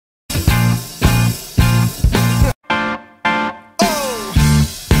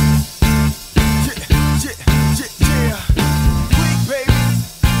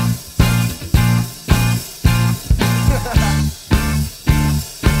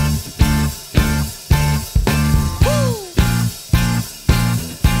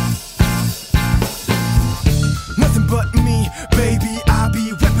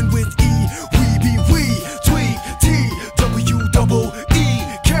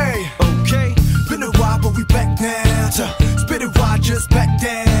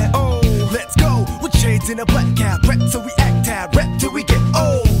in a black cap, rep so we act out, rep till we get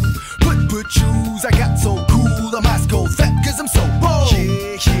old. Put shoes, I got so cool, I'm ice cold, fat cause I'm so bold.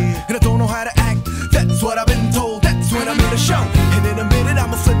 Yeah, and I don't know how to act, that's what I've been told, that's when I'm in a show. And in a minute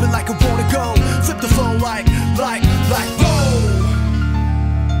I'ma flip it like I wanna go, flip the flow like, whoa.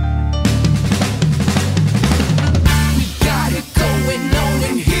 We got it going on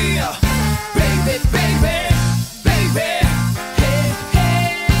in here, baby, baby, baby. Hey,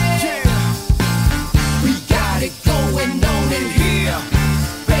 hey, yeah. We got it going on in here,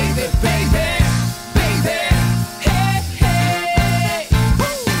 baby, baby, baby. Hey, hey.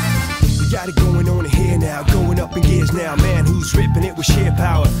 Woo. We got it going on in here now, going up in gears now. Man, who's ripping it with sheer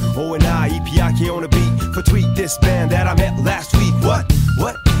power? Oh, and I, EPIK on the beat for Tweek, this band that I met last week. What?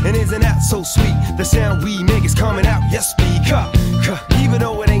 And isn't that so sweet? The sound we make is coming out, yes, speak up. Even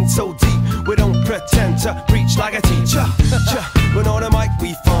though it ain't so deep, we don't pretend to preach like a teacher. But on the mic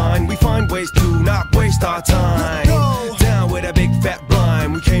we find ways to not waste our time. Down with a big fat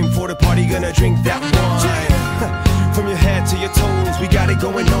blind, we came for the party, gonna drink that wine. From your head to your toes, we got it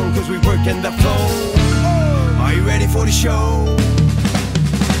going on cause we working the flow. Are you ready for the show?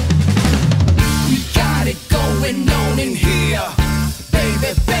 We got it going on in here,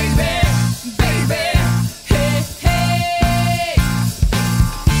 baby, baby.